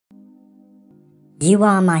You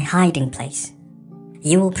are my hiding place.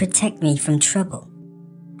 You will protect me from trouble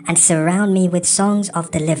and surround me with songs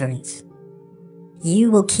of deliverance.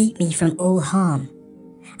 You will keep me from all harm,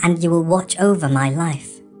 and you will watch over my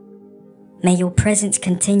life. May your presence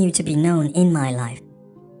continue to be known in my life,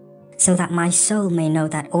 so that my soul may know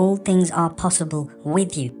that all things are possible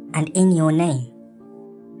with you and in your name.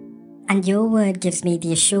 And your word gives me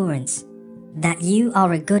the assurance that you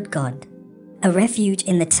are a good God, a refuge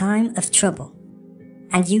in the time of trouble,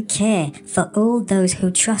 and you care for all those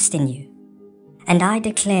who trust in you. And I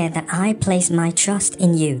declare that I place my trust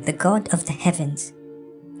in you, the God of the heavens,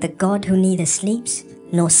 the God who neither sleeps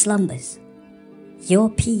nor slumbers. Your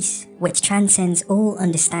peace, which transcends all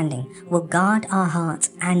understanding, will guard our hearts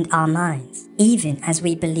and our minds, even as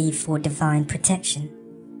we believe for divine protection.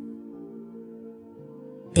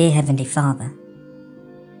 Dear Heavenly Father,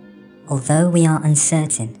 although we are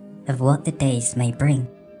uncertain of what the days may bring,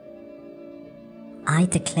 I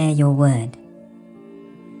declare your word.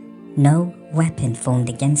 No weapon formed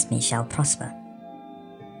against me shall prosper.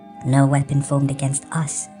 No weapon formed against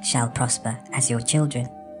us shall prosper as your children.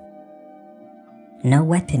 No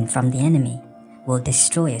weapon from the enemy will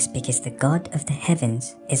destroy us, because the God of the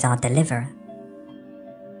heavens is our deliverer.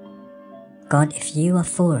 God, if you are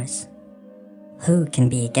for us, who can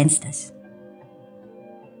be against us?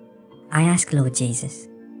 I ask, Lord Jesus,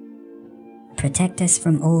 protect us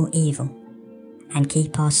from all evil and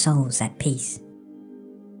keep our souls at peace.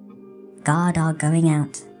 Guard our going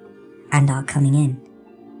out and our coming in.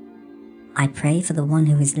 I pray for the one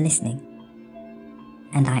who is listening,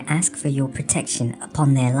 and I ask for your protection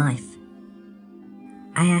upon their life.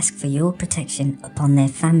 I ask for your protection upon their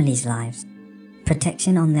families' lives,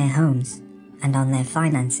 protection on their homes and on their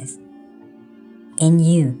finances. In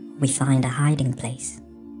you we find a hiding place.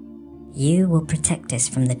 You will protect us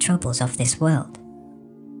from the troubles of this world.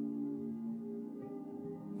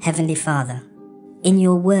 Heavenly Father, in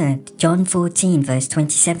your word, John 14 verse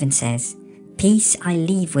 27 says, "Peace I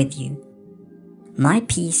leave with you. My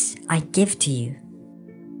peace I give to you.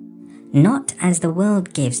 Not as the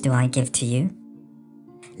world gives do I give to you.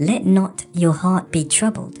 Let not your heart be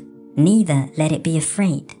troubled, neither let it be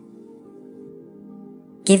afraid."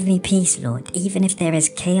 Give me peace, Lord, even if there is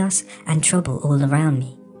chaos and trouble all around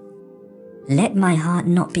me. Let my heart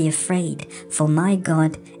not be afraid, for my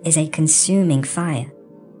God is a consuming fire.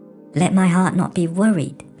 Let my heart not be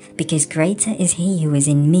worried, because greater is he who is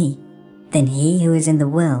in me than he who is in the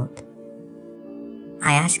world.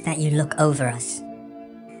 I ask that you look over us.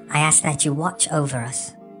 I ask that you watch over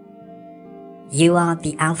us. You are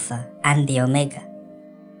the Alpha and the Omega.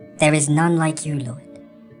 There is none like you, Lord.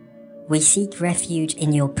 We seek refuge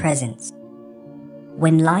in your presence.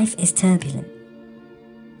 When life is turbulent,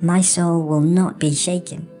 my soul will not be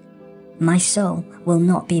shaken. My soul will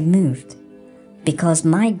not be moved, because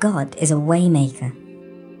my God is a way maker.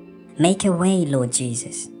 Make a way, Lord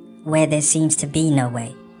Jesus, where there seems to be no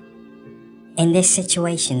way. In this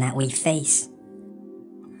situation that we face,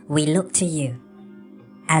 we look to you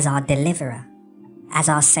as our deliverer, as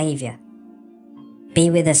our Savior. Be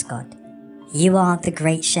with us, God. You are the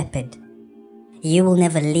great shepherd. You will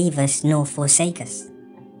never leave us nor forsake us.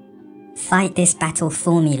 Fight this battle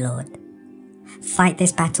for me, Lord. Fight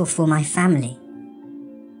this battle for my family.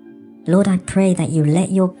 Lord, I pray that you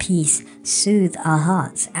let your peace soothe our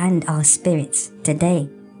hearts and our spirits today.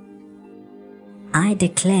 I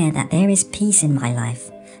declare that there is peace in my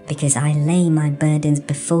life because I lay my burdens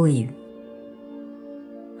before you.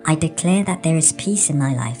 I declare that there is peace in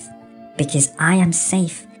my life because I am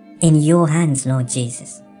safe in your hands, Lord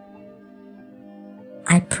Jesus.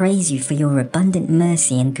 I praise you for your abundant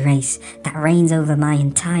mercy and grace that reigns over my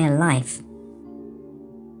entire life.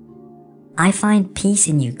 I find peace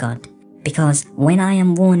in you, God, because when I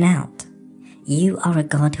am worn out, you are a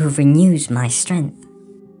God who renews my strength.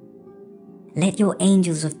 Let your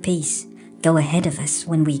angels of peace go ahead of us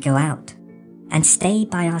when we go out, and stay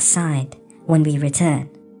by our side when we return,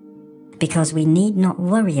 because we need not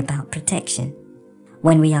worry about protection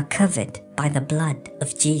when we are covered by the blood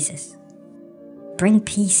of Jesus. Bring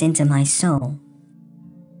peace into my soul,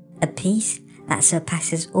 a peace that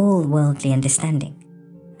surpasses all worldly understanding,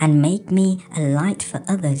 and make me a light for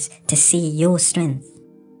others to see your strength.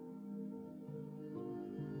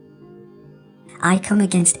 I come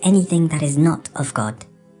against anything that is not of God.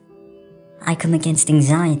 I come against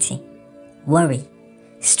anxiety, worry,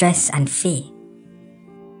 stress and fear.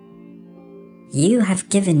 You have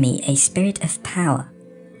given me a spirit of power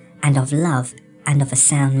and of love and of a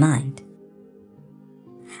sound mind.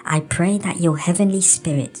 I pray that your heavenly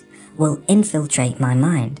spirit will infiltrate my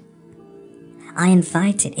mind. I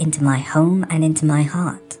invite it into my home and into my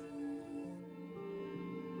heart.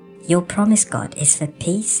 Your promise, God, is for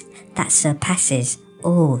peace that surpasses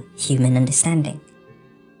all human understanding.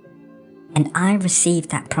 And I receive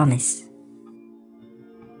that promise.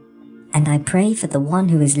 And I pray for the one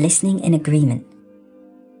who is listening in agreement.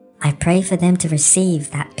 I pray for them to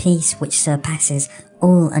receive that peace which surpasses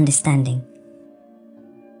all understanding.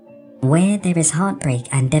 Where there is heartbreak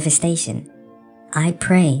and devastation, I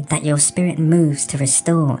pray that your Spirit moves to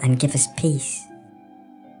restore and give us peace.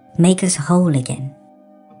 Make us whole again.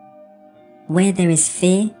 Where there is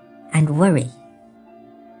fear and worry,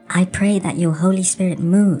 I pray that your Holy Spirit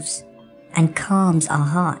moves and calms our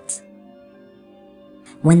hearts.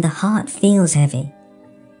 When the heart feels heavy,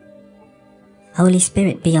 Holy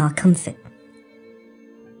Spirit, be our comfort.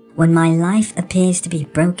 When my life appears to be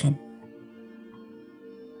broken,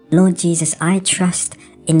 Lord Jesus, I trust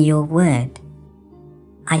in your word.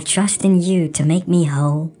 I trust in you to make me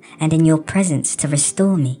whole and in your presence to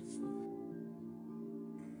restore me.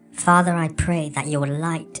 Father, I pray that your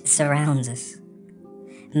light surrounds us.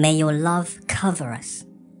 May your love cover us,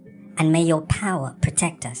 and may your power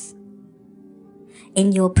protect us.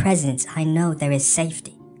 In your presence, I know there is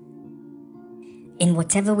safety. In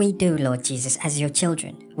whatever we do, Lord Jesus, as your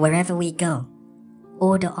children, wherever we go,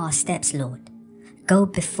 order our steps, Lord. Go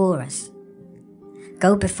before us.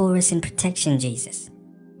 Go before us in protection, Jesus.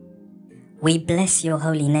 We bless your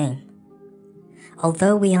holy name.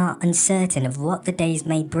 Although we are uncertain of what the days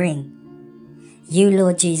may bring, you,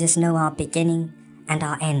 Lord Jesus, know our beginning and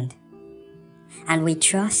our end. And we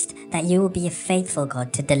trust that you will be a faithful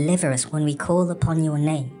God to deliver us when we call upon your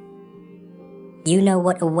name. You know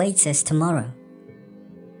what awaits us tomorrow.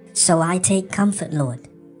 So I take comfort, Lord,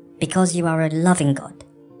 because you are a loving God.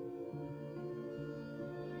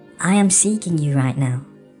 I am seeking you right now,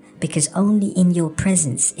 because only in your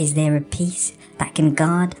presence is there a peace that can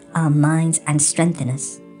guard our minds and strengthen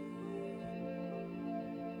us.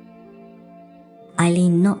 I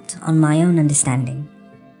lean not on my own understanding,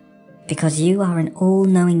 because you are an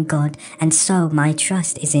all-knowing God, and so my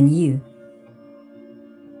trust is in you.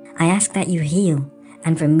 I ask that you heal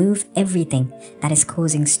and remove everything that is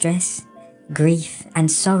causing stress, grief,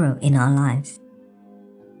 and sorrow in our lives.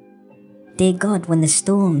 Dear God, when the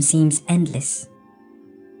storm seems endless,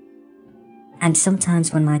 and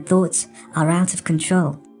sometimes when my thoughts are out of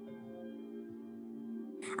control,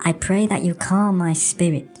 I pray that you calm my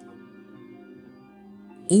spirit.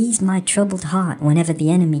 Ease my troubled heart whenever the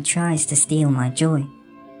enemy tries to steal my joy,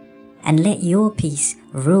 and let your peace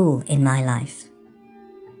rule in my life.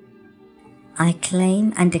 I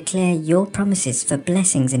claim and declare your promises for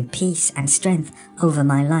blessings and peace and strength over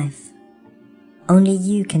my life. Only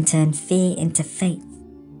you can turn fear into faith,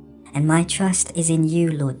 and my trust is in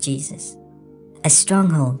you, Lord Jesus, a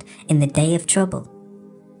stronghold in the day of trouble.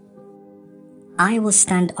 I will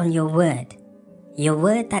stand on your word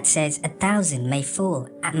that says 1,000 may fall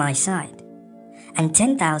at my side, and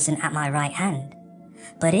 10,000 at my right hand,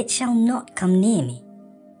 but it shall not come near me.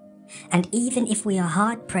 And even if we are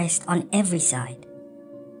hard pressed on every side,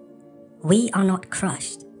 we are not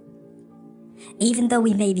crushed. Even though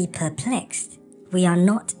we may be perplexed, we are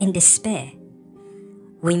not in despair.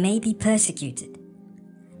 We may be persecuted,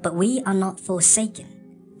 but we are not forsaken,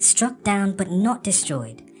 struck down but not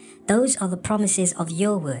destroyed. Those are the promises of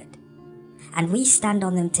your word, and we stand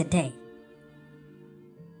on them today.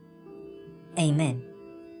 Amen.